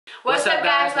What's up,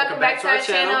 guys? Welcome back to our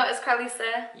channel. It's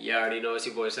Carlisa. You already know it's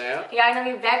your boy Sam. Y'all know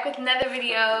me back with another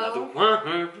video. Another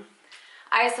one.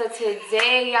 Alright, so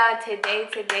today, y'all, today.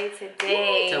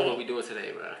 Tell what we doing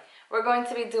today, bro. We're going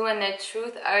to be doing the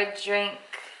truth or drink.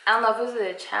 I don't know if this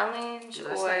is a challenge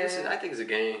or I think it's a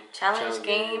game. Challenge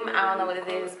game. I don't know what it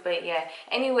is, but yeah.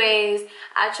 Anyways,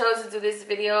 I chose to do this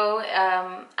video.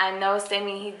 I know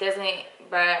Sammy, he doesn't,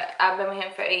 but I've been with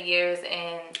him for 8 years,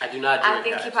 and I do not drink, I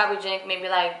think he probably drank maybe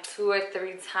like 2 or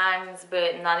 3 times,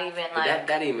 but not even like that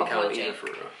didn't even count either for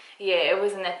real. Yeah, it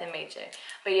wasn't nothing major.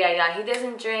 But yeah, he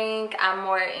doesn't drink. I'm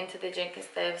more into the drinking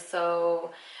stuff,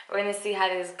 so we're gonna see how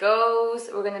this goes.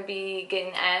 We're gonna be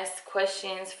getting asked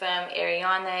questions from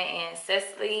Ariana and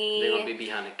Cecily. They're gonna be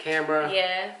behind the camera.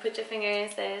 Yeah, put your finger in,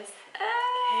 Cec.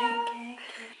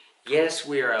 Yes,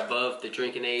 we are above the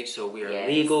drinking age, so we are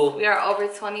legal. We are over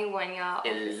 21, y'all.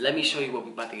 And let me show you what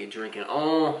we about to get drinking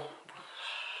on.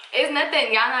 It's nothing,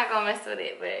 y'all not gonna mess with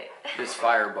it, but this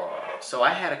Fireball. So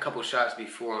I had a couple shots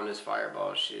before on this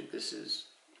Fireball shit.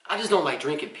 I just don't like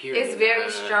drinking, period. It's very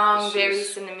strong, very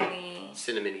cinnamony.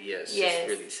 Cinnamony, yes. Yes. It's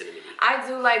really cinnamony. I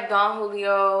do like Don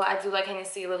Julio. I do like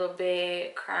Hennessy a little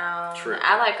bit. Crown. True.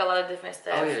 I like a lot of different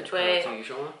stuff. Oh yeah, but you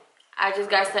showing? I just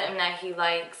got something that he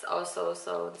likes also,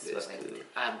 so this is good.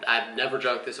 I've never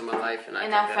drunk this in my life, and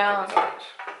I found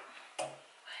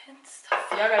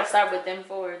y'all gotta start with them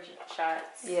 4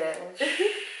 shots. Yeah.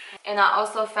 And I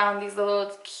also found these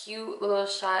little cute little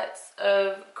shots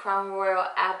of Crown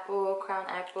Apple,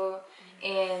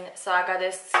 and so I got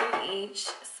us 2 each.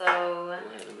 So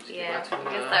yeah,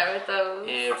 we can start with those.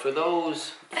 And for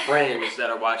those friends that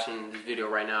are watching this video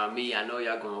right now, I know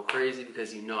y'all going crazy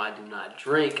because you know I do not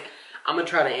drink. I'm gonna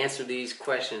try to answer these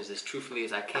questions as truthfully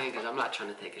as I can because I'm not trying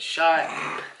to take a shot.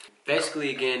 Basically,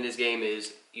 again, this game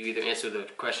is you either answer the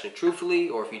question truthfully,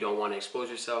 or if you don't want to expose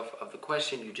yourself of the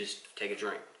question, you just take a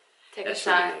drink. Take a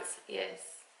shot, yes.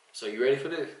 So you ready for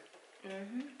this?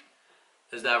 Mm-hmm.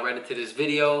 Let's dive right into this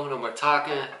video. No more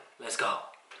talking. Let's go.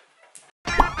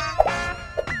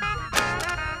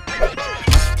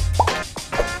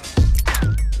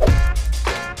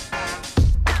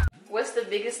 What's the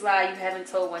biggest lie you haven't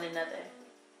told one another?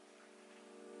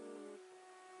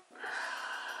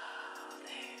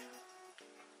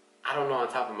 I don't know on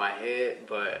top of my head,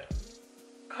 but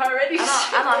already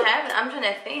I don't have it. I'm trying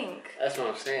to think. That's what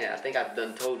I'm saying. I think I've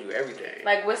done told you everything.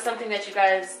 Like, what's something that you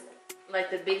guys, like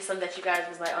the biggest one that you guys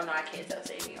was like, oh no, I can't tell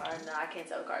Sammy, or no, I can't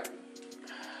tell Carly?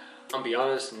 I'm be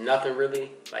honest, nothing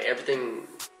really. Like everything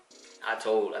I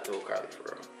told Carly for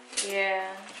real.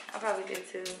 Yeah, I probably did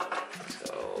too.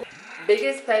 So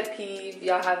biggest pet peeve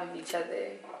y'all have of each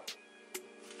other?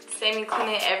 Sammy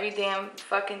cleaning every damn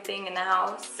fucking thing in the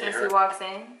house since he walks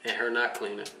in. And her not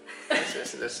cleaning.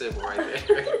 That's simple right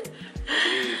there.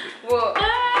 Well,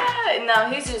 no,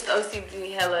 he's just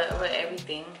OCD hella with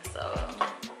everything, so.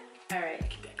 Alright.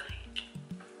 Keep that clean.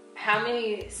 How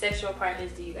many sexual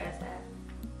partners do you guys have?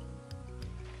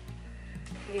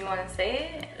 You want to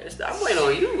say it? I'm waiting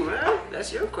on you, man.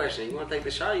 That's your question. You want to take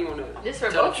the shot? You want to? Just for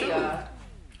both of y'all.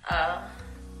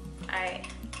 Alright.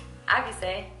 I can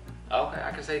say. Okay,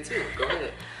 I can say 2. Go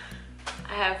ahead.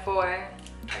 I have 4.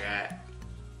 I got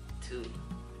 2.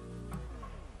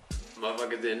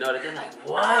 Motherfuckers didn't know that. They're like,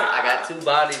 what? I got 2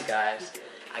 bodies, guys.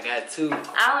 I got 2.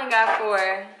 I only got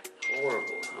 4.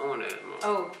 Horrible. I want to.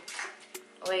 Oh.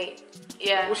 Wait.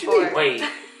 Yeah, what 4. You mean, wait?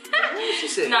 What she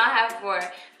said? No, I have 4.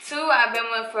 2 I've been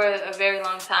with for a very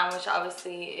long time, which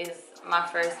obviously is my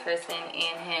first person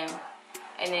and him.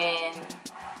 And then,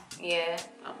 yeah.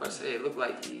 I'm about to say, it looked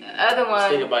like the other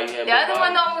one. The other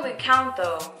one don't really count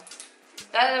though.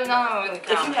 The other one don't really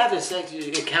count. If you having sex,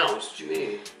 it counts. What you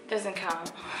mean? Doesn't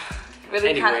count. Really,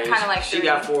 anyways, kind of like 3. She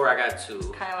got 4, I got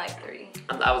 2. Kind of like 3.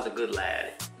 I was a good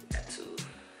lad. Got 2.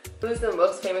 Who's the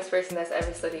most famous person that's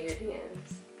ever slid in your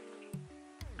DMs?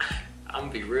 I'm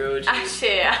gonna be real with you.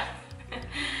 Shit.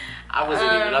 I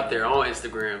wasn't even up there on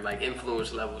Instagram, like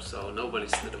influence level, so nobody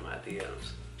slid in my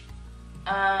DMs.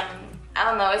 I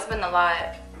don't know. It's been a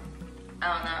lot.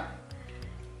 I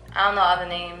don't know all the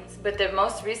names, but the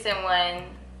most recent one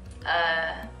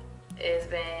has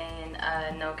been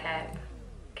No Cap.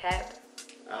 Cap.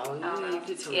 Oh yeah, you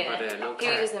did tell me about that. No Cap. He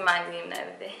was just in my DM the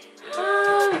other day.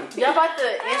 Y'all about to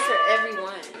answer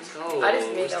everyone. Let's go. I just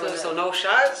made that one. So no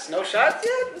shots? No shots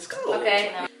yet? Let's go.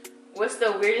 Okay. No. What's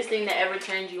the weirdest thing that ever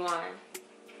turned you on?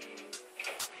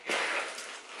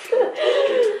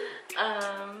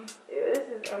 Yeah, this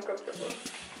is uncomfortable.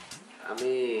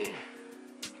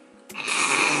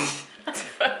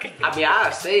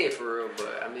 I'll say it for real,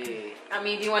 but do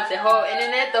you want the whole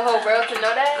internet, the whole world to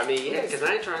know that? yeah, because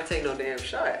I ain't trying to take no damn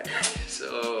shot.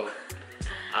 So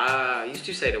Used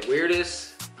to say the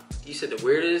weirdest. You said the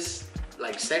weirdest,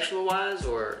 like sexual wise,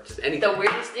 or just anything. The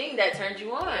weirdest thing that turned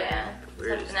you on. Yeah. The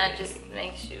weirdest Something that thing. just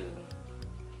makes you.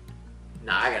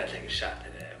 Nah, I gotta take a shot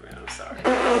to that, man. I'm sorry.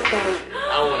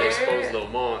 I don't want to expose Lil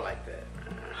Mon like that.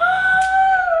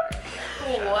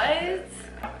 What?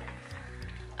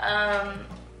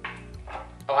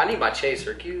 Oh, I need my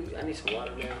chaser. I need some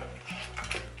water now.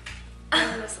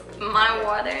 My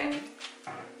water. I'm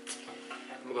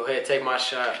gonna go ahead and take my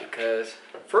shot because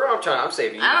for real, I'm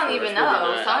saving you. I don't for even this. Really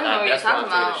know, not. so I don't know what That's you're why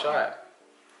talking I'm taking a about. shot.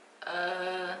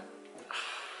 I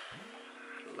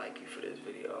like you for this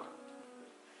video.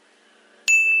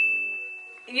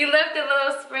 You left a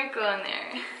little sprinkle in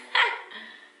there.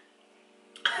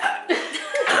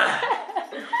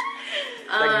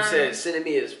 Like you said, sending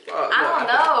me as fuck. I don't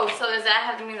know. So does that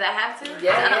have to mean that I have to?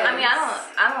 Yes.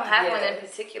 I don't have one in Yes.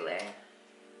 particular.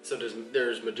 So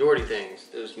there's majority things.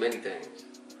 There's many things.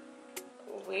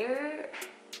 Weird.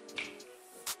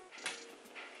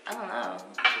 I don't know.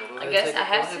 Well, I guess I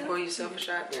have go ahead, to. pour yourself a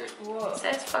shot then. It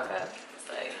says fuck up. It's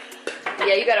like,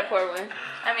 Yeah, you gotta pour one.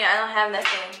 I mean, I don't have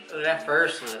nothing. Oh, that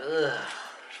first one, ugh.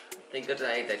 Thank goodness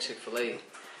I ate that Chick-fil-A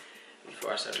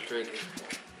before I started drinking.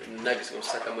 The nuggets gonna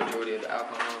suck up majority of the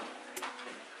alcohol.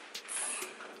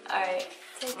 Alright,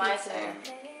 my turn.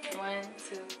 1,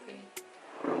 2, 3.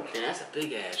 Man, that's a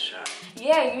big ass shot.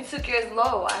 Yeah, you took yours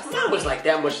low. I said. Mine was like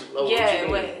that much lower. Yeah,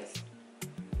 What it you mean? was.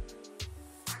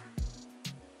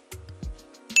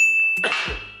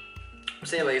 I'm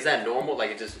saying, like, is that normal?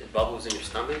 Like, it bubbles in your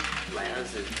stomach? Like,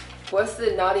 how's it? What's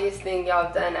the naughtiest thing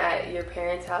y'all done at your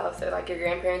parents' house or like your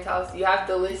grandparents' house? You have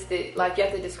to list it, like you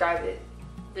have to describe it.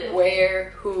 Yeah.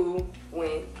 Where, who,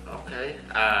 when. Okay.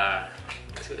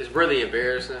 It's really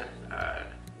embarrassing.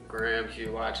 Graham, if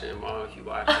you're watching, Mom, if you're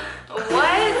watching. What?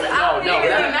 I don't even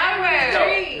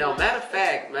remember. No, matter of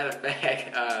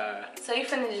fact, So you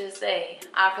finna just say,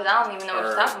 cause I don't even know what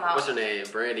you're talking about. what's her name?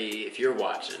 Brandy, if you're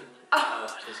watching.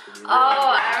 This could be really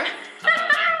I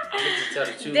I'm gonna just tell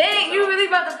the truth. dang, you really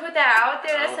about to put that out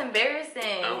there? That's I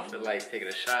embarrassing. don't feel like taking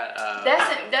a shot.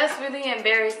 That's really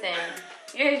embarrassing.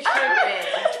 You're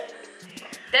tripping.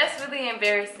 That's really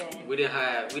embarrassing. We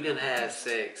didn't have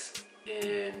sex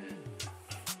in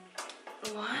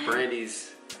What?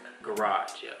 Brandy's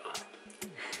garage, yo.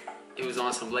 It was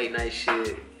on some late night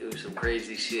shit. It was some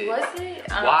crazy shit. Was it?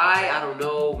 Why? I don't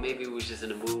know. Maybe we was just in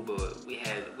the mood, but we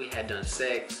had done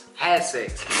sex, had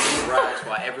sex in the garage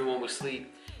while everyone was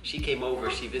asleep. She came over.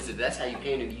 She visited. That's how you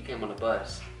came to me. You came on the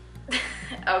bus. And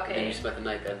then Okay. you spent the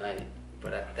night that night.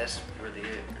 But that's really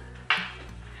it.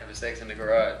 Having sex in the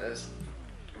garage. That's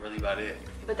really about it.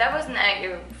 But that wasn't at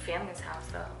your family's house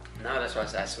though. No, that's why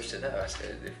I switched it up. I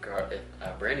said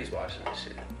if Brandy's watching this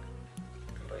shit.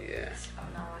 But yeah.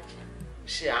 I'm not watching.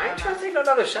 Shit, I ain't trying to take no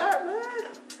another shot, man.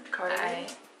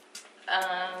 Alright.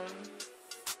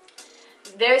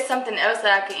 There's something else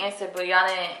that I could answer, but y'all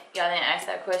didn't ask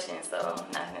that question, so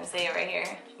I'm not gonna say it right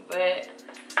here. But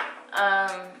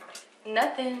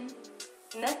nothing.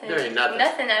 There ain't nothing.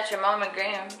 Nothing at your mama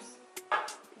Graham's.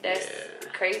 That's Yeah.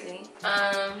 crazy.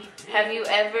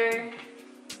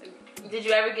 Did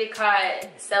you ever get caught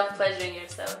self-pleasuring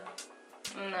yourself?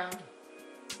 No.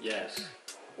 Yes.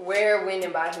 Where, when,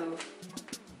 and by who?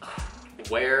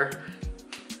 Where?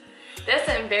 That's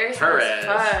embarrassing Her as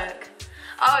ass. fuck.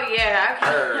 Oh yeah,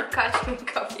 Her. I caught you a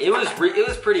couple. It was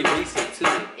pretty recent too.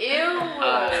 Ew.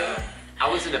 I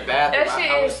was in the bathroom. That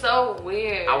shit is so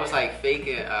weird. I was like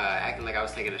faking, acting like I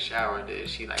was taking a shower, and then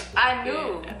she like I walked in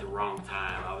knew. at the wrong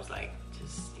time. I was like,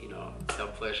 just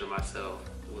self-pleasure myself.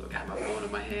 Got my phone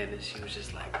in my hand, and she was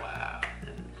just like, wow.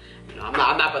 And, I'm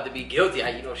not about to be guilty.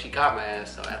 She caught my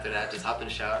ass. So after that, I just hopped in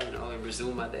the shower, and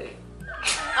resumed my day.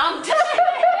 I'm dead.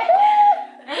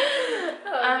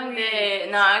 I'm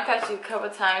dead. No, I caught you a couple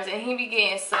times, and he be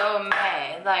getting so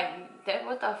mad. Like,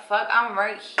 what the fuck? I'm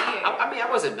right here. I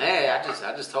wasn't mad.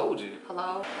 I just told you.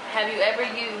 Hello? Have you ever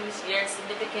used your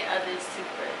significant other's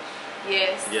toothbrush?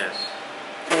 Yes. Yes.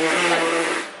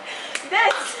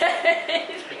 That's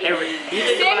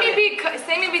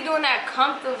Sammy be doing that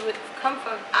comfort.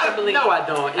 I believe. No, I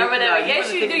don't. Or whatever.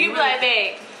 Yes, you do. You be like,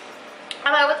 babe.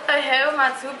 I'm like, what the hell?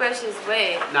 My toothbrush is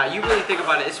wet. Nah, you really think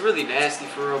about it. It's really nasty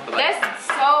for real. But like, That's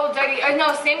so dirty. Or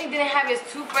no, Sammy didn't have his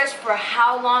toothbrush for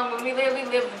how long? When we literally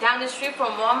lived down the street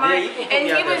from Walmart, Yeah, you can put and me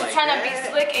he out there was like trying to that. be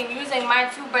slick and using my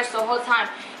toothbrush the whole time.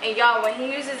 And y'all, when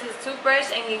he uses his toothbrush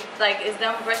and he like is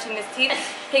done brushing his teeth,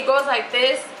 he goes like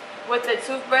this with the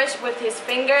toothbrush with his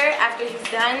finger after he's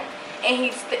done. And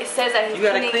he says that he's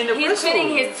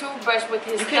cleaning his toothbrush with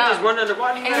his you thumb. can't just run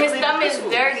underwater. And his thumb is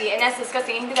dirty, and that's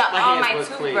disgusting. He did that on my hands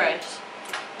was clean. toothbrush.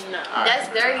 no. That's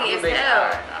dirty as All hell.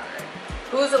 right.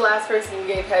 Who's the last person you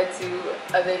gave head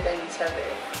to other than each other?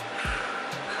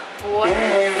 What?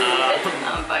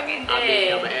 I'm fucking I mean,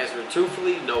 dead. I'm gonna answer it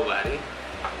truthfully. Nobody.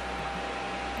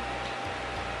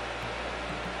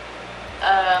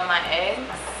 My ex.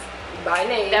 By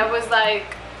name. That was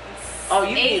like Oh,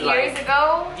 you 8 mean like? years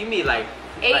ago. You mean like?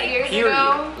 8 like, years period.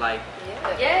 ago? Like.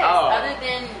 Yeah. Yes. Oh. Other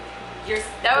than your.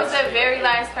 That was the very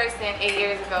last person 8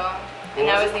 years ago, and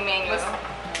that was Emmanuel.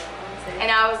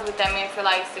 And I was with that man for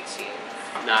like 6 years.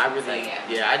 Nah, I really. So, yeah.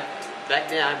 Yeah, back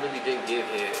then I really didn't give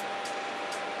head.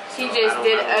 She So, just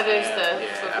did I don't other have- stuff.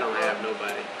 Yeah, for I don't people. have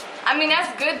nobody. I mean,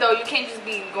 that's good though. You can't just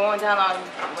be going down on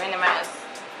random ass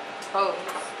hoes.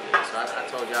 Yeah, so I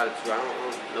told y'all the truth. I don't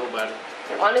own nobody.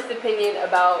 Honest opinion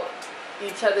about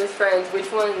each other's friends.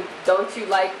 Which one don't you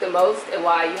like the most and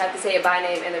why? You have to say it by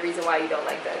name and the reason why you don't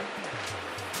like them.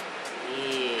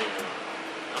 Yeah,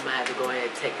 I'm gonna have to go ahead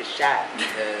and take a shot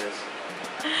because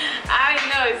I already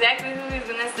know exactly who he's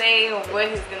gonna say and what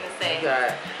he's gonna say. you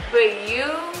got. But you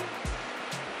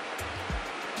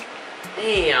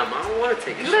Damn, I don't want to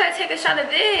take a shot. gotta take a shot of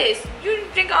this. You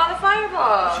drink all the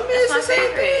Fireball. What you mean? That's my It's the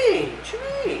same favorite. thing. What you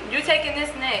mean? You taking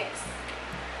this next?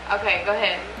 Okay, go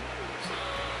ahead.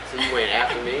 So you went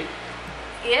after me?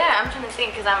 Yeah, I'm trying to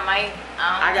think because I might.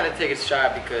 I gotta take a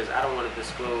shot because I don't want to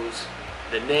disclose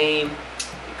the name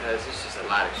because it's just a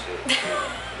lot of shit.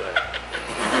 But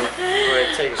go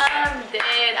ahead, take a shot. I'm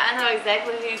dead. I know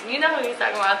exactly you know who he's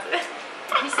talking about.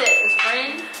 He said his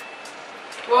friend.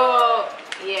 Well,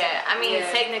 yeah. I mean,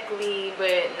 Yeah. technically,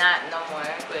 but not no more.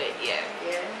 But yeah.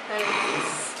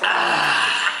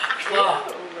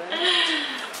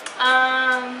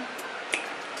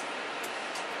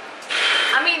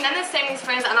 I mean, none of Sammy's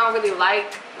friends I don't really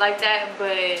like that,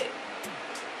 but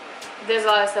there's a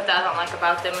lot of stuff that I don't like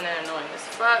about them and they're annoying as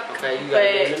fuck. Okay, you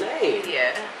gotta name the name.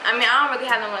 Yeah. I mean, I don't really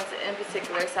have no one in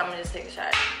particular, so I'm gonna just take a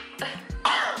shot.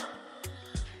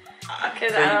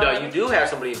 Because So you do have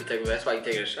somebody in particular. That's why you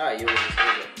take a shot. You don't just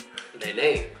say their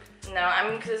name. No, I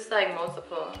mean, because it's like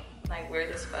multiple. Like,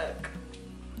 weird as fuck.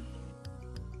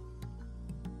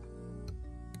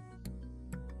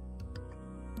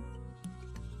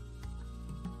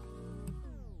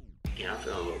 Yeah, I'm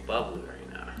feeling a little bubbly right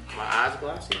now. My eyes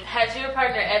glossy. Has your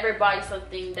partner ever bought you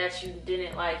something that you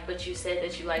didn't like, but you said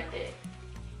that you liked it?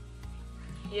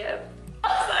 Yep.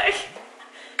 Like,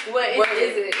 What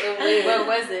is it? And when?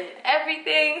 What was it?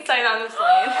 everything. So, I'm just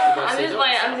playing. I'm say, just don't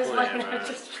playing. stop I'm just playing, playing. man. I'm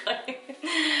just playing.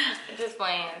 I'm just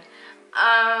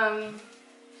playing.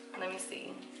 Let me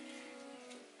see.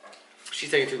 She's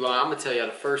taking too long. I'm gonna tell y'all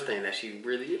the first thing that she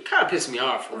really it kind of pissed me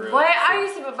off for real. What? I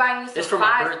used to be buying you some It's for my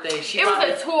five- birthday. It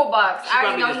was a toolbox. She I brought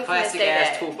already me know this he's gonna plastic say ass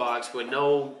that. toolbox with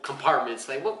no compartments.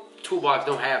 Like what toolbox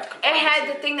don't have It compartments? had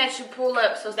the thing that you pull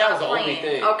up, so That stop was the only playing.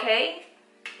 thing. Okay?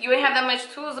 You ain't have that much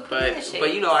tools to put in the shit.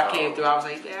 But you know, I so. came through. I was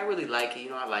like, yeah, I really like it. You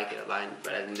know, I like it a lot.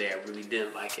 But at the end of the day, I really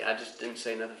didn't like it. I just didn't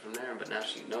say nothing from there. But now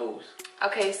she knows.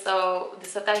 Okay, so the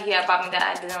stuff that he had bought me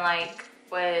that I didn't like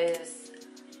was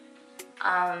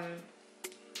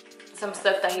some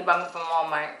stuff that he bought me from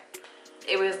Walmart.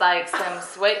 It was like some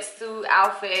sweatsuit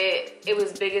outfit. It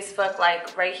was big as fuck,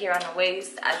 like right here on the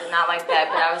waist. I did not like that,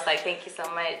 but I was like, thank you so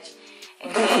much.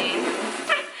 And then,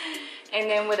 and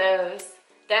then what else?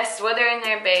 That sweater in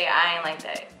there, babe, I ain't like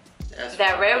that. That's That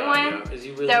fucked red up, one, yo, 'cause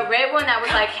you really, the red one that was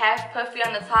like half puffy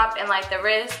on the top and like the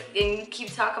wrist, and you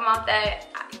keep talking about that.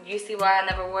 You see why I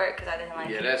never wore it? Because I didn't like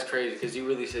yeah, it. that's crazy. Because you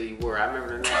really said you were. I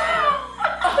remember the next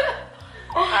time.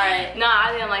 Alright. No,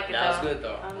 I didn't like it That was though. good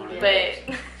though.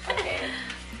 But Okay.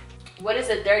 What is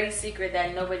a dirty secret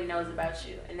that nobody knows about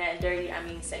you? And that dirty, I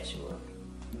mean sexual.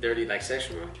 Dirty like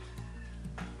sexual.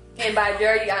 And by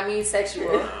dirty, I mean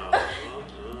sexual.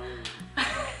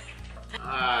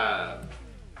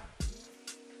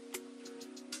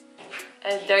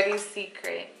 a dirty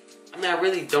secret. I mean, I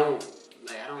really don't.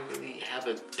 Like, I don't really have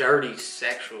a dirty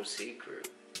sexual secret.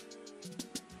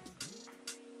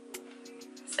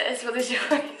 So it's really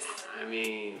yours. I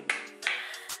mean,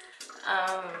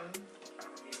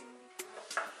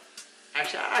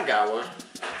 actually, I got one.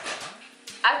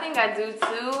 I think I do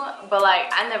too, but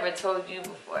like I never told you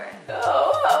before.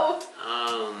 Oh.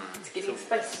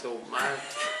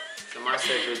 So my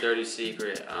sexual dirty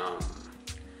secret.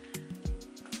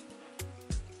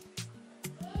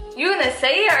 You gonna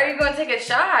say it or are you gonna take a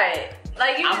shot?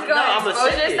 Like you just I'm gonna gonna expose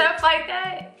say it. yourself like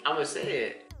that? I'm gonna say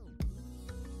it.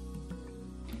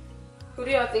 Who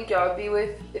do y'all think y'all be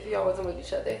with if y'all wasn't with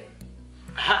each other?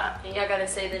 And y'all gotta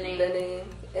say the name. The name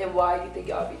and why you think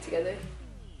y'all be together?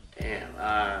 Damn.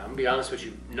 I'm gonna be honest with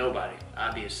you. Nobody.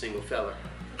 I'd be a single fella.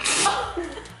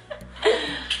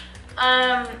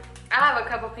 I have a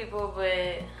couple people, but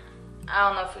I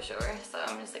don't know for sure, so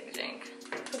I'm gonna take a drink.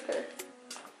 Okay.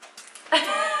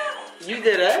 You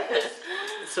did that?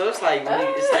 So it's like when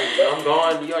I'm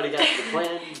gone, you already got the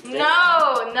plan? No.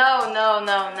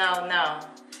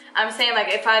 I'm saying like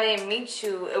if I didn't meet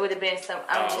you, it would have been some.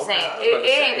 I'm just saying it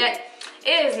ain't that.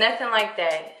 It is nothing like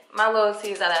that. My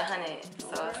loyalty is at 100,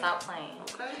 so stop playing.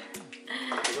 Okay.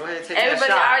 Go ahead and take Everybody that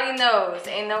shot. already knows.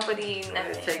 Ain't nobody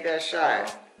nothing. Take that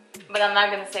shot. But I'm not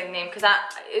gonna say the name because I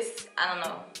don't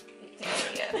know.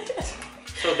 Yeah.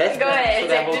 So that's Go ahead, so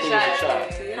that take whole the thing is a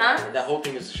shot. shot. Huh? That whole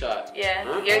thing is a shot. Yeah.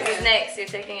 Huh? Yours is next. You're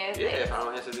taking yours Yeah, next. if I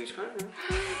don't answer these questions.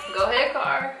 Go ahead,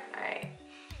 Car. Alright.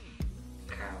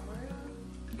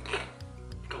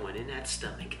 Going in that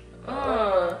stomach.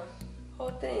 Whole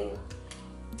thing.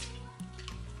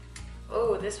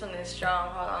 Oh, this one is strong.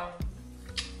 Hold on.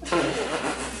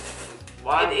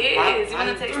 Why? It is. You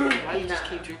wanna take? Why you just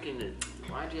keep drinking it?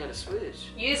 Why'd you have to switch?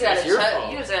 You just gotta It's your shut.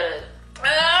 fault. You just gotta.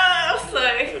 I'm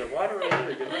sorry. The water right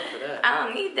here, good enough for that. I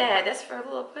don't need that. That's for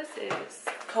little pussies.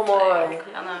 Come on.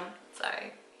 I know.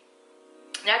 Sorry.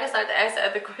 Y'all can start to ask the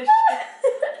other question.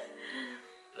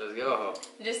 Let's go.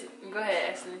 Just go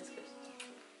ahead. Ask the next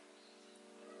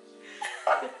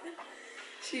question.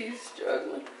 She's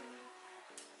struggling.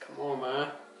 Come on, man.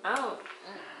 I don't.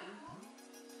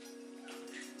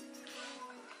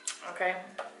 Okay.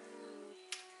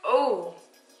 Oh.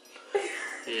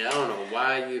 Yeah, I don't know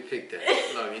why you picked that.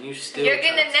 Look, and you still You're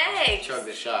getting trying the to next. chug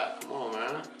the shot. Come on,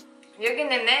 man. You're getting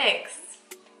the next.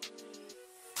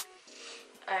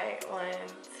 Alright, one.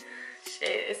 Shit,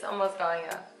 it's almost going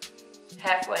up.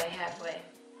 Halfway.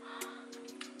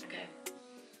 Okay.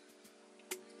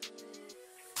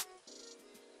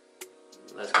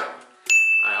 Let's go.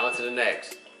 Alright, on to the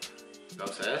next. Go,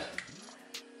 Seth.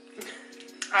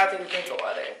 I have to drink of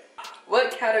water.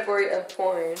 What category of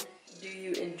porn do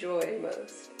you enjoy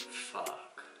most?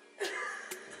 Fuck.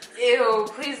 Ew!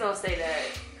 Please don't say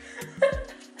that.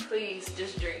 Please,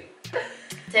 just drink.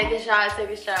 Take a shot,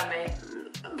 man.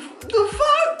 The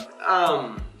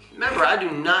fuck? Remember, I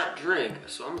do not drink,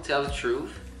 so I'm gonna tell the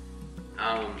truth.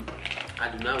 I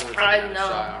do not want to I take a know.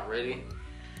 shot already.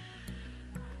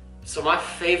 So my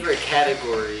favorite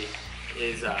category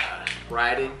is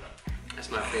riding.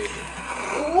 That's my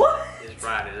favorite. What? Is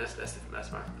riding.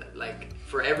 That's my like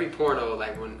for every porno.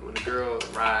 Like when a girl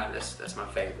ride, that's my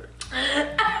favorite.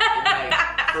 And, like,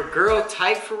 for girl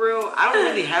type for real, I don't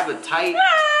really have a type.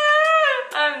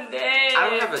 I'm dead. I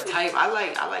don't have a type. I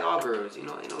like all girls. You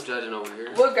know, ain't no judging over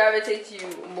here. What gravitates you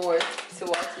more to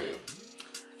watch it?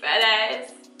 Fat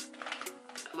ass.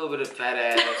 A little bit of fat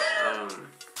ass.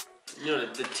 You know,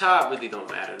 the top really don't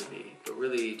matter to me. But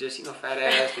really, just, you know, fat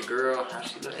ass, the girl, how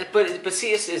she look. But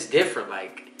see, it's different.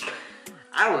 Like,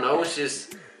 I don't know. It's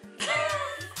just...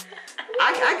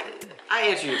 I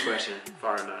answer your question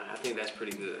far enough. I think that's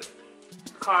pretty good.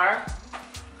 Car.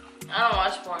 I don't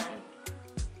watch porn.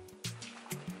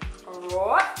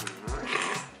 What?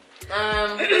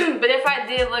 But if I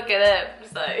did look it up,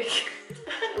 it's like...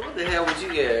 What the hell would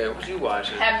you get? What you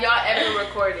watching? Have y'all ever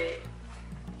recorded?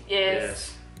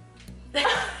 Yes.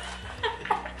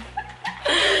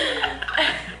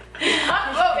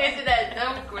 Whoa, into that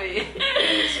dumb quick.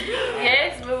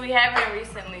 Yes, but we haven't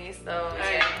recently, so...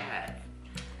 Yeah.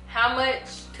 How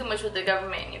much? Too much with the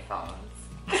government in your phones.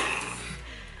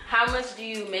 How much do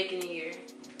you make in a year?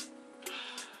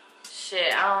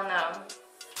 Shit, I don't know.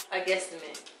 I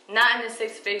guesstimate. Not in the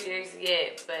 6 figures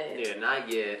yet, but... Yeah, not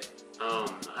yet.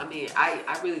 I mean,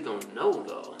 I really don't know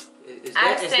though. It's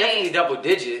I'd say- definitely double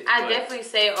digit. I but, definitely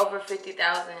say over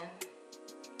 50,000.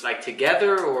 like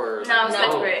together or No, like,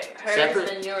 separate. Hers Separate?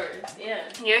 and yours. Yeah.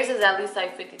 Yours is at least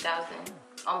like 50,000,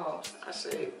 almost. I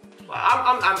see. Well,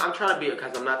 I'm trying to be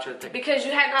because I'm not trying to take. Because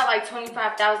you had got like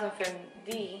 25,000 from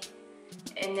D,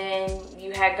 and then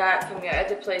you had got from your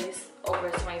other place over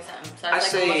 20 something. So I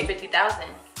it's like say- almost 50,000.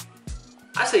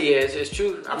 I say yeah, it's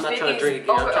true. I'm not trying to drink.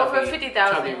 Over- I'm trying over to be-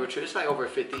 50,000. trying to be real true. It's like over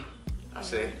 50. I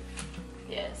say.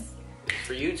 Yes.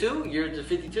 For you too? You're the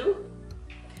 52?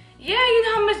 Yeah, you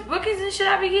know how much bookings and shit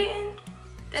I be getting?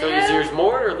 The So is hell? yours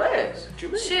more or less? What you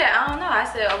mean? Shit, I don't know. I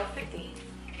said over 50.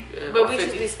 Yeah, But over we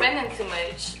just 50. be spending too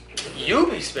much. You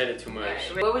be spending too much.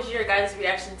 What was your guys'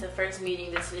 reaction to first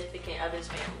meeting the significant other's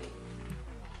family?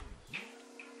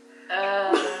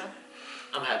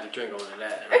 I'm happy to drink on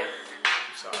that. Man.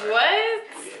 I'm sorry. What?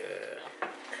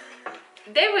 Yeah.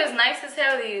 They was nice as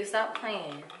hell to you. Stop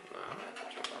playing.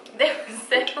 They was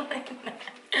definitely nice.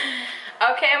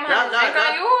 Okay, I'm gonna have to drink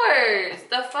on yours.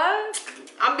 The fuck?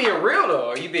 I'm being real though.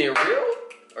 Are you being real? Or you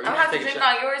I'm just gonna have to taking drink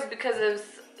shots? on yours because of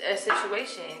a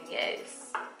situation.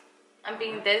 Yes. I'm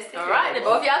being dead serious. All right, then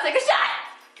both of y'all take a shot.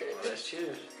 Okay, well, let's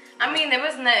cheers. I mean, there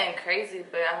was nothing crazy,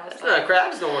 but I was It's like, not crazy. I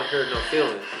just don't want to hurt no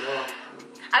feelings. You know?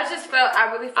 I just felt.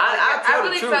 I really felt. I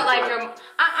really truth, felt like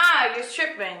but- you're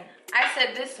tripping. I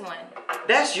said this one.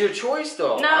 That's your choice,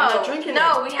 though. No, I'm not drinking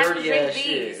no, that we had to drink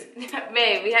shit. these,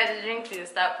 babe. We had to drink these.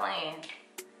 Stop playing.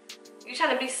 You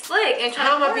trying to be slick and trying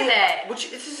How to am I pour being that?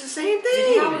 This is the same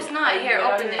thing. No, it's not. Here,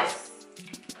 open this.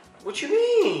 What you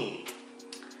mean?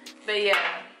 But yeah,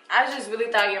 I just really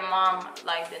thought your mom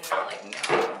like did not like me.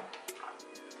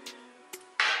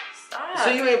 Stop. So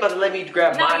you ain't about to let me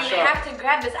grab No, my you shot? have to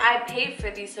grab this. I paid for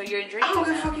these, so you're drinking. I don't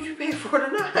give a them. fuck if you pay for it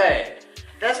or not.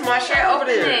 That's my Here, shot over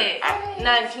open there. it.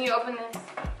 Nah, can you open this?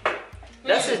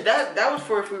 That's just, that was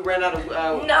for if we ran out of.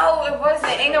 No, it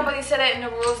wasn't. Ain't nobody said that in the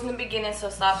rules in the beginning, so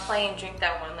stop playing. Drink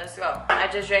that one. Let's go. I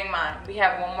just drank mine. We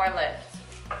have one more left.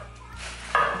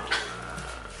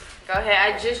 Go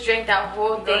ahead. I just drank that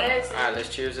whole thing. All right, let's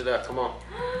cheers it up. Come on.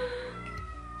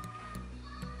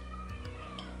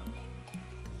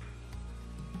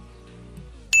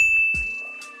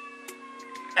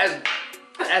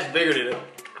 That's bigger than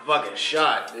a fucking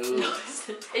shot, dude.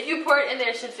 If you pour it in there,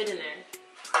 it should fit in there.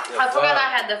 I forgot I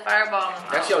had the fireball in my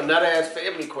mouth. That's your nut ass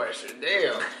family question.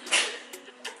 Damn.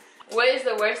 What is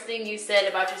the worst thing you said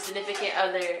about your significant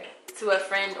other to a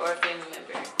friend or a family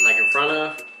member? Like in front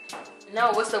of?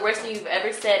 No, what's the worst thing you've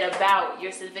ever said about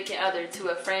your significant other to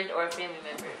a friend or a family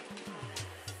member?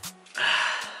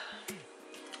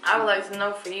 I would like to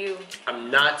know for you.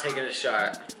 I'm not taking a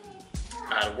shot.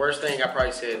 The worst thing I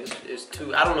probably said is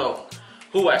to, I don't know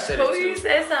who I said Who it to. you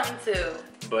said something to?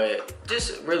 But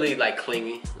just really like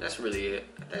clingy. That's really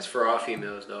it. That's for all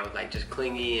females though. Like just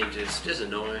clingy and just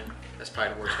annoying. That's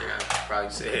probably the worst thing I probably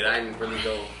said. I didn't really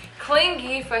go.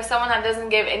 Clingy for someone that doesn't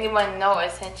give anyone no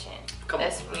attention. Come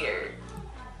That's on. weird.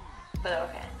 But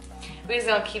okay. We're just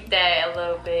gonna keep that a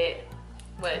little bit,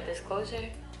 what, disclosure?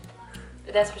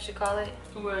 If that's what you call it?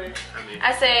 What? I mean,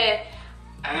 I said,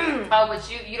 Oh, but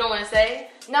you don't want to say?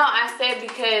 no, I said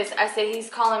because I said he's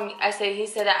calling me, he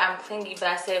said that I'm clingy, but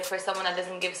I said for someone that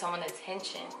doesn't give someone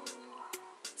attention.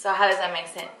 So how does that make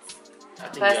sense? I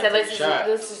think But I you said gotta take a shot.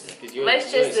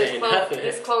 let's just nothing.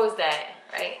 disclose that,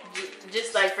 right?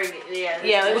 Just like forget. Yeah.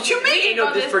 Yeah. What you mean? We No,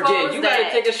 gonna just forget. disclose You gotta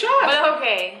that. take a shot. But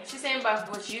okay, She's saying about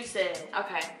what you said.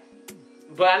 okay.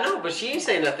 But I know, but she ain't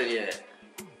say nothing yet.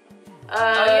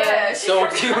 Oh yeah. So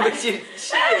you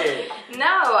shit. No,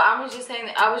 I was just saying.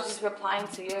 I was just replying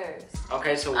to yours.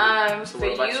 Okay, so For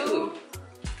what about you?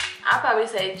 I probably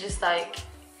say just like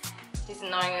he's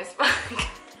annoying as fuck.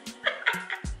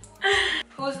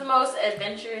 Who's the most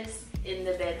adventurous in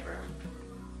the bedroom?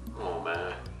 Oh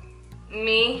man.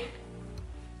 Me.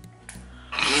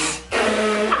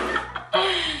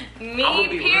 Me. I'ma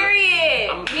be Period.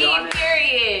 I'ma be Me. honest.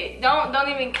 Period. Don't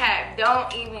even cap.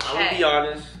 Don't even cap. I'm gonna be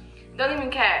honest. Don't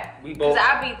even cap. We both- Cause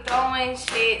I be throwing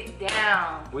shit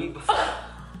down. We both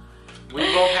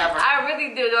have our, I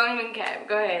really do. Don't even cap.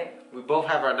 Go ahead. we both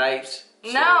have our nights.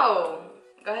 so- No.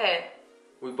 Go ahead.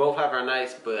 We both have our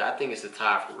nights, but I think it's a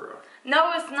tie for real.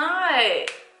 No, it's not.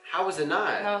 How is it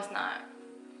not? No, it's not.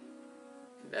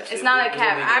 That's It's it. not We- a we'll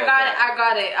cap. leave I at got that. it. I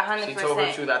got it. 100%. She told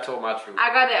her truth. I told my truth.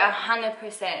 I got it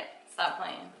 100%. Stop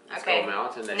playing. Let's Okay. go, man.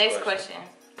 On to the Next next question.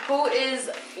 Who is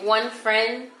one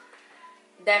friend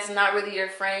that's not really your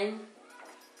friend,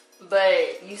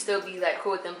 but you still be like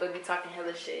cool with them, but be talking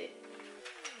hella shit?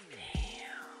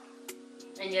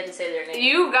 Damn. And you have to say their name.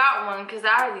 You got one, cause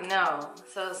I already know.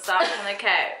 So stop trying to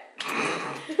cap.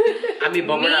 I mean,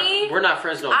 but we're not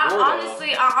friends no more.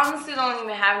 I honestly don't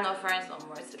even have no friends no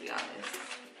more, to be honest.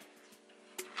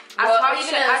 Well, I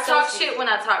even an talk associate. shit when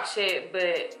I talk shit,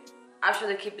 but I try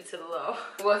to keep it to the low.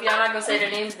 Well, if y'all not gonna say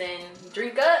their names, then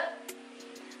drink up.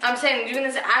 I'm saying you're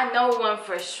gonna say I know one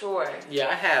for sure. Yeah,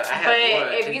 I have But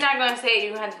one. if you're not gonna say it,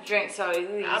 you're gonna have to drink. So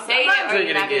either you I'm say not it or drinking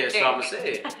you're not again, gonna so I'm drink. gonna say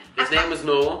it. His name is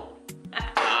Noel.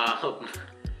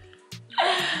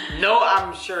 No,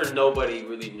 I'm sure nobody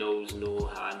really knows Noel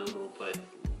how I know Noel, but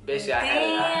basically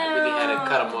I really had to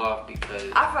cut him off because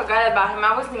I forgot about him.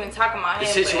 I wasn't even talking about the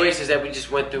him. situations that we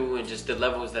just went through and just the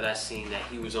levels that I seen that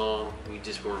he was on, we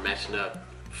just weren't matching up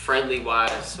friendly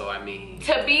wise. So I mean,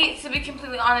 To be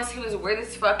completely honest, he was weird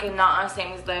as fuck and not on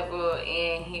Sammy's level,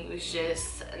 and he was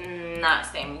just not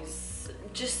Sammy's.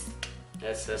 Just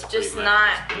that's pretty just much- not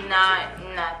that's pretty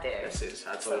much not there. That's it.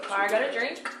 I So told Car you. got a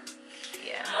drink.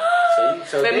 Yeah.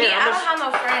 So But then me, how I don't much- have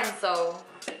no friends, so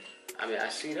I mean, I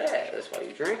see that. That's why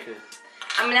you drinking.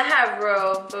 I mean I have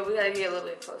real, but we gotta get a little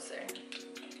bit closer.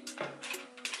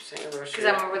 Saying real shit. Cause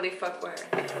I'm gonna really fuck with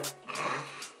her.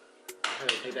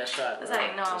 Hey, take that shot. That's bro. how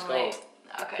you know Let's I'm go. late.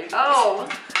 Okay. Oh.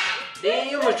 Damn,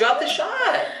 you almost dropped the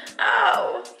shot.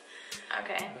 Oh.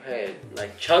 Okay. Go ahead,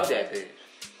 like chug that bitch.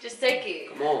 Just take it.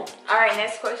 Come on. All right.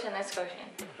 Next question. Go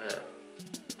ahead.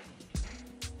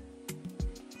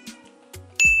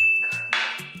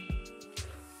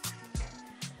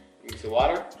 to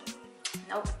water?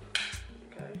 Nope.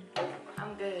 Okay.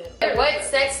 I'm good. What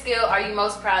sex skill are you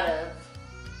most proud of?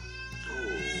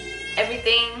 Ooh.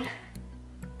 Everything.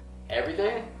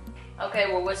 Everything? Okay,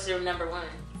 well, what's your number one?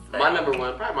 My number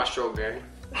one, probably my stroke game.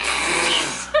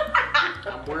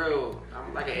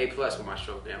 I'm like an A+ with my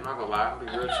stroke game. I'm not gonna lie, I'll be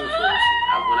real truthful with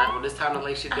you. When it's time to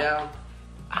lay shit down,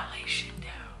 I lay shit down.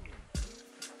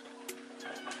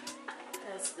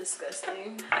 That's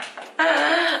disgusting.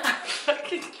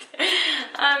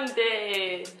 I'm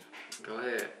dead. Go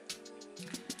ahead.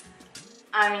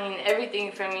 I mean,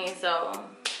 everything for me, so.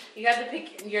 You have to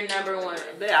pick your number one.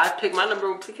 Yeah, I pick my number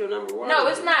one, pick your number one. No,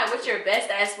 it's not. What's your best?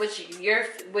 That's what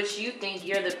you think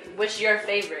what's your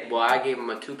favorite? Well, I gave him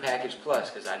a 2 package plus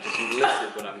because I just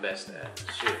listed what I'm best at.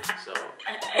 Shit, so.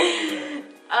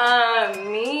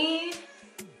 Me,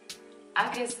 I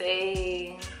could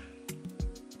say,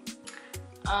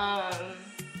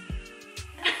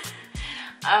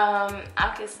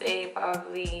 I could say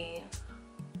probably,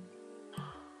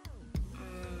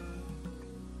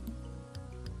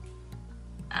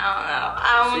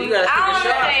 I don't know.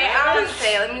 I don't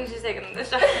say. Let me just take another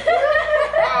shot.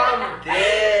 I'm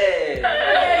dead.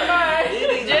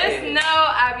 Just know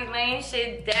I be laying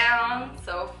shit down,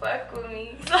 so fuck with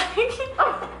me.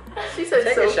 She said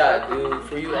Take so a shot, dude.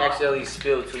 For you accidentally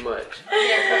spilled too much.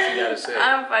 That's what you gotta say.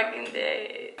 I'm fucking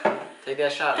dead. Take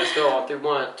that shot. Let's go. On 3,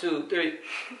 1, 2, 3.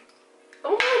 Oh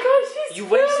my god, she's You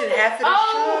wasted half of the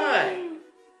shot.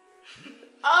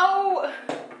 Oh,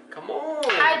 Come on.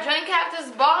 I drank half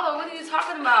this bottle. What are you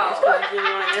talking about? You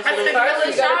wanna answer That's that the question?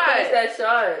 first You gotta finish shot. that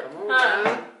shot. Come on,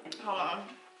 man. Hold on.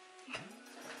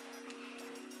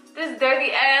 This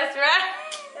dirty ass rat.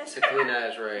 That's a clean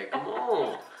ass rag. Come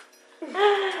on.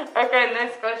 Okay,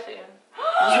 next question.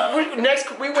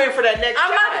 We waiting for that next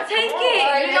I'm shot. about to take Come it. on.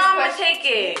 Alright, You know I'm next gonna take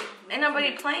it. Ain't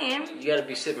nobody playing. You gotta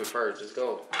be sipping first. Let's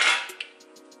go.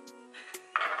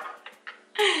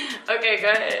 Okay, go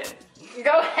ahead.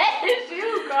 Go ahead, it's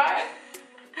you, Car.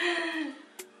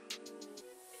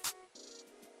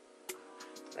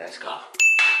 Let's go.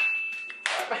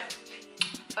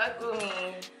 Fuck with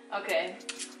me. Okay.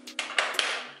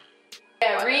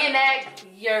 Yeah, reenact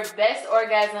your best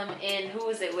orgasm and who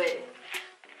is it with?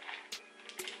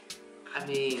 I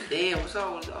mean, damn, what's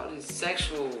all these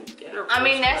sexual intercourse? I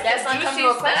mean, that's That's the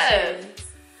uncomfortable juicy stuff. questions.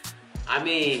 I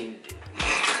mean,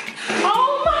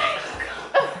 Oh my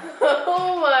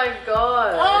Oh my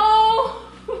god. Oh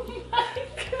my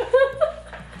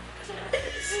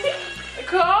god.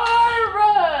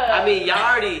 Cara. I mean,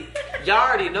 y'all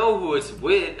already know who it's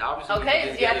with. Obviously, Okay,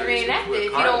 just you have to get reenact with it.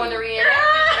 If you don't want to Carly. reenact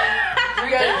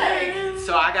it, then reenact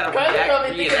So I gotta Carly's probably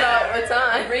thinking reenact. about a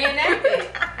time. reenact it.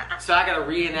 So I gotta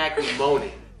reenact me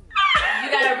moaning. You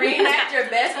gotta reenact your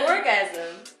best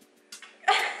orgasm.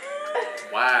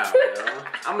 Wow, yo.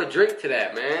 I'm gonna drink to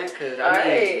that, man. Cause I mean,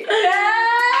 Alright.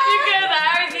 Because I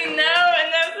already know, and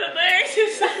that's hilarious.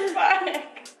 It's so funny.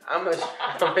 I'm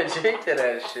gonna drink to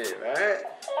that shit, right?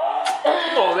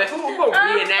 Come on, man. Who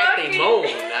gonna reenact they moan?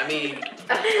 I mean,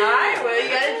 Alright, well, you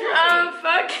gotta drink. I'm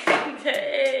fucking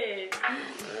dead.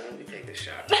 let me take this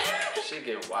shot. Shit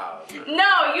getting wild. Man.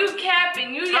 No, you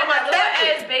capping. You got How am I that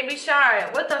little capping? ass baby shower.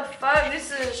 What the fuck?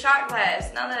 This is a shot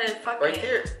glass. Now that it's fucking. Right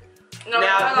there. No,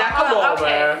 Now, hold now come on, okay.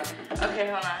 man. Okay,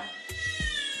 hold on.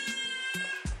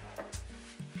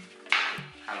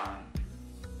 Hold on.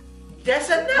 That's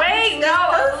enough. Wait, no,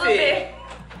 That's a little perfect.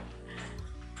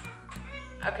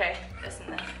 bit. Okay, that's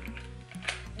enough.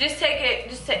 Just take it.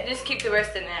 Just keep the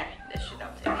rest in there. That shit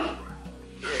don't take it.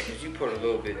 Yeah, cause you put a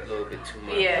little bit too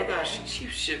much. Yeah. Look how she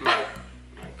shit my.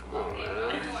 Like, come on,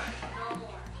 man.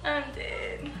 I'm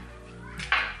dead.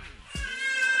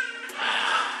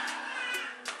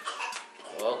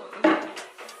 Well,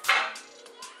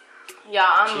 Y'all,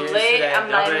 I'm cheers to lit. that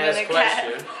I'm not even dumbass gonna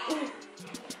question. cap.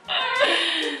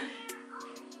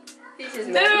 He's just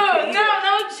Dude, mad.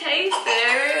 no chaser.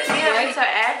 Yeah, wait till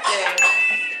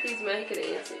after. He's mad he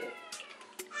couldn't answer it.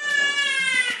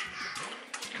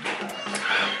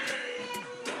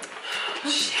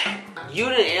 You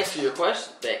didn't answer your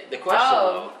question. The question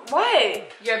Oh.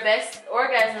 What? Your best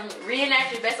orgasm.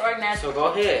 Reenact your best though. orgasm. So go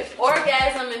ahead.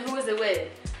 Orgasm and who is it with?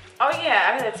 Oh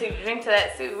yeah, I gotta take a drink to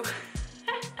that too.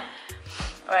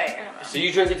 Wait, hold on. So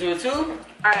you drink it to it too?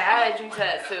 Alright, I gotta drink to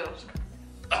that too.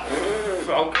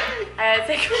 Okay. I gotta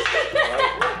take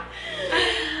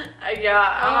Y'all,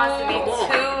 I'm about to Come be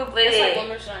on. too It's like lit. one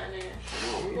more shot in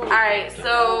there. Alright,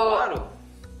 so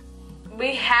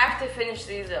we have to finish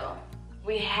these though.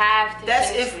 We have to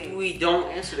That's finish if these. we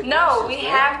don't answer the No, questions. we man.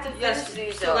 have to Yes, finish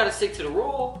these, still though. gotta stick to the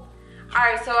rule.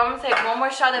 Alright, so I'm gonna take one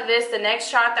more shot of this. The next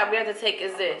shot that we have to take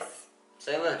is this.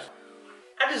 Say less.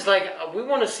 I just like, we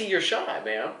want to see your shot,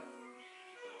 man.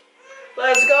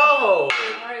 Let's go.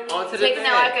 Alright, On to the Taking it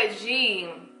next. like a G.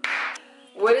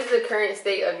 What is the current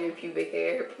state of your pubic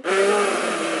hair?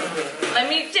 Let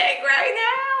me check right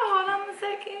now. Hold on a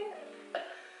second.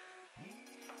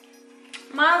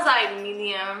 Mine's like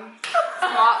medium.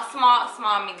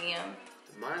 Small, medium.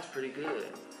 Mine's pretty good.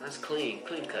 That's clean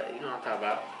cut. You know what I'm talking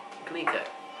about. Clean cut.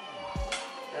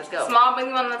 Let's go. Small,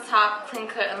 medium on the top, clean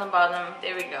cut on the bottom.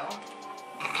 There we go.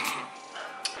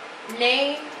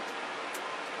 Name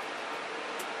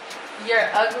your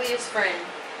ugliest friend.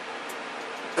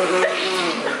 I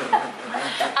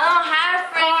don't have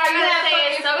friends. You have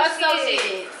say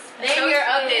associates. Name your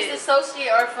ugliest associate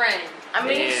or friend. I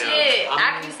mean, Damn. shit.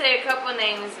 I can say a couple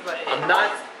names, but I'm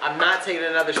not taking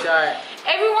another shot.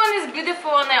 everyone is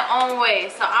beautiful in their own way,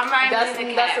 so I'm not That's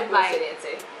even a gonna bullshit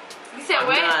answer. You said I'm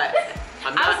what? I'm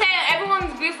I'm not. saying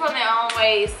everyone's beautiful in their own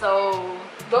way, so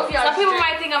Both of y'all. some people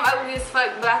might think I'm ugly as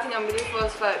fuck, but I think I'm beautiful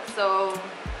as fuck. So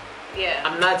yeah,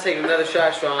 I'm not taking another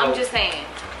shot, Strong. I'm just saying.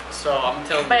 So I'm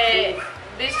telling But you.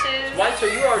 bitches Why? So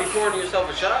you already pouring yourself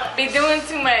a shot? be doing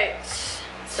too much.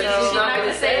 So she's not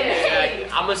gonna say it. Exactly.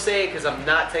 I'm gonna say it because I'm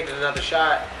not taking another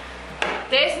shot.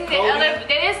 They just need to Cody? elevate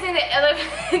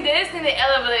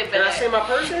Can I better. say my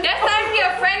person? That's not even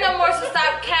your friend no more, so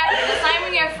stop capping. That's not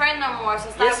even your friend no more, so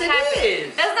stop Yes, it capping.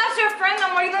 is. That's not your friend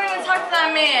no more. You don't even talk to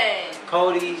that man.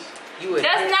 Cody, you a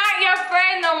That's hit. not your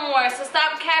friend no more, so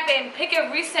stop capping. Pick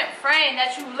a recent friend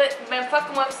that you've been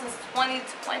fucking with since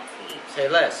 2020. Say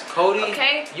less. Cody,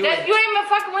 Okay? you You ain't been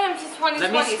fucking with him since 2020.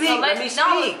 Let me speak, So let me no,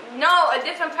 speak. no, a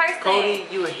different person. Cody,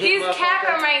 you a hit He's motherfucker.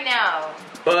 capping right now.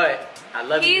 But I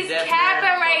love you He's to death, capping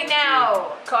man. right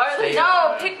now. Say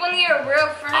No, pick one of your real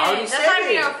I already friends. That's said not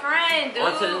even it. your friend, dude.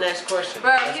 On to the next question.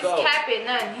 Bro, Let's he's go. capping.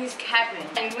 None. He's capping.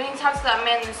 And we ain't talked to that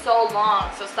man in so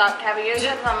long, so stop capping. You're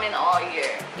talking to that man all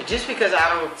year. Just because I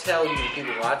don't tell you the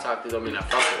people who I talk to don't mean I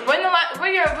fuck with them.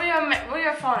 Where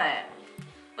your phone at?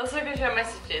 Let's look at your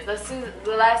messages. Let's see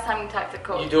the last time you talked to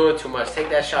Cody. You doing too much. Take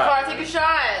that shot. Come on, take a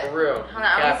shot. For real. Hold on,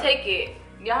 I'm gonna take it.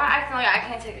 Y'all acting like I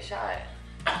can't take a shot.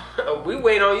 We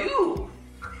wait on you.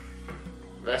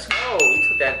 Let's go. We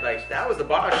took that like that was the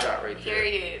bar shot right there.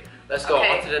 Period. Let's go.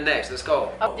 Okay. On to the next. Let's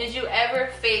go. Did you ever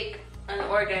fake an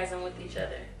orgasm with each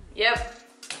other? Yep.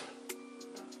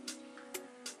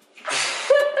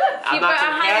 I'm Keep it not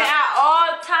gonna 100 cap. at all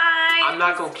times. I'm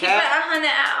not gonna Keep it cap. 100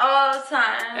 at all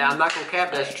times. Yeah, I'm not gonna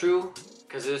cap. That's true.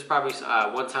 Because there's probably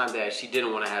one time that she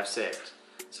didn't want to have sex.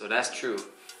 So that's true.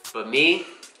 But me,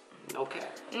 no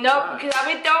cap. Nope, because I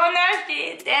be throwing that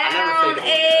shit never down. faked a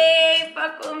Hey,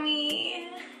 fuck with me.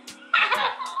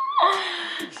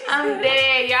 I'm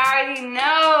dead. Y'all already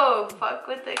know. Fuck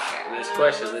with the girl. Next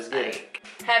question. Let's get it.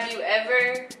 Have you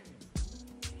ever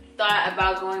thought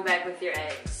about going back with your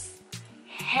ex?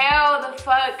 Hell the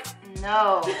fuck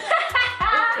no.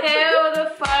 Hell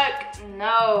the fuck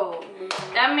no.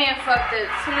 That man fucked it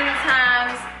too many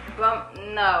times. But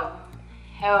no.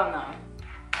 Hell no.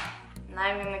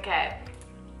 Not even the cat.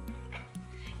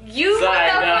 You Sorry,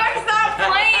 what the no. fuck stop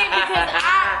playing because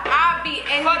I be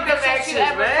any Fuck the bitch that you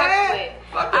exes, ever man. fucked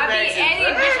with. Fuck the I be exes, any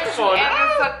man. bitch that Come you on ever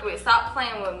now. fucked with. Stop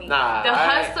playing with me. Nah, the I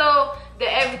ain't- hustle, the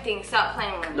everything. Stop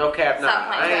playing with me. No cap. Nah.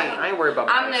 Stop playing with me. I ain't worried about.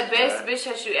 I'm my the exes, best man. bitch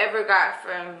that you ever got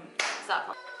from. Stop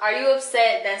playing. Are you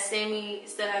upset that Sammy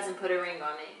still hasn't put a ring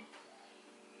on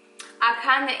it? I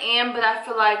kind of am, but I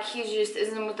feel like he just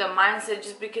isn't with the mindset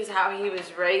just because how he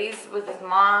was raised with his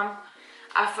mom.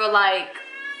 I feel like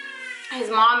his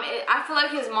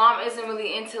mom isn't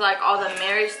really into like all the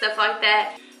marriage stuff like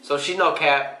that. So she no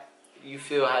cap. You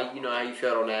feel how you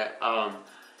felt on that.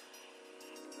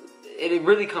 It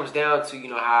really comes down to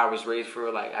how I was raised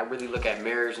for. Like I really look at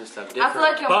marriage and stuff different. I feel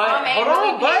like your But, mom ain't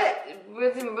hold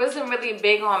on, wasn't really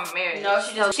big on marriage.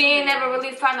 No, she ain't never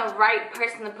really found the right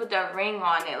person to put that ring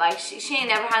on it. Like she ain't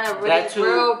never had a really That too.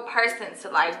 real person to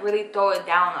like really throw it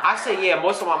down on. I say yeah.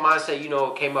 Most of my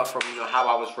mindset, came up from how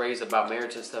I was raised about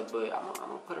marriage and stuff. But I'm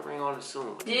gonna put a ring on it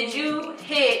soon. Did you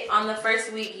hit on the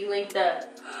first week you linked up?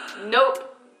 Nope.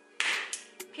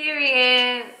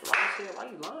 Period. Why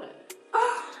you lying?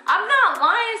 I'm not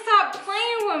lying. Stop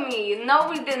playing with me. No,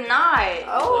 we did not.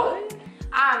 Oh.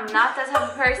 I'm not that type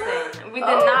of person. We did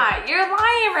not. You're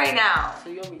lying right now. So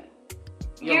you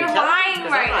You're lying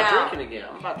right I'm now. not drinking again.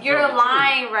 I'm about to You're throw it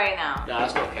lying right now. too. Nah,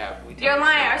 that's no cap. You're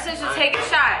lying. I said you take a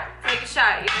shot. Take a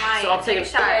shot. You're lying. So I'm take a taking-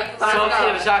 shot. So I'm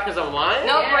taking a shot because I'm lying?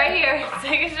 Nope, Yeah. right here.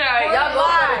 Take a shot. Y'all You both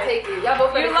gotta lied. take it. Y'all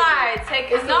both gotta You take lied. Take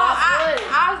it. It's the No, last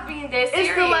I one. was being dead serious.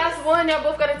 It's the last one. Y'all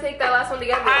both gotta take that last one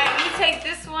together. Alright, you take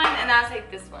this one and I'll take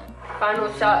this one.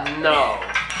 Final shot. No.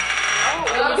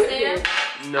 You understand?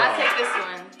 No. I'll take this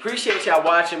one. Appreciate y'all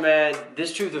watching, man.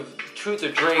 This truth or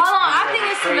drink. Hold on,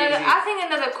 I think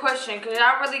another question, because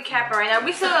y'all really capping right now.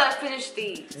 We still gotta finish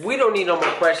these. We don't need no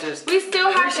more questions. We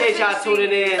still have Appreciate to y'all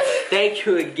tuning in. Thank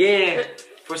you again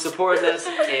for supporting us.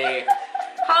 And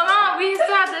hold on, we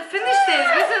still have to finish this.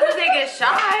 We still have to take a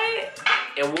shot.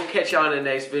 And we'll catch y'all in the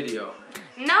next video.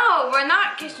 No, we're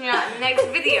not catching you on the next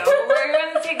video. We're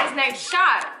gonna take this next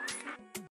shot.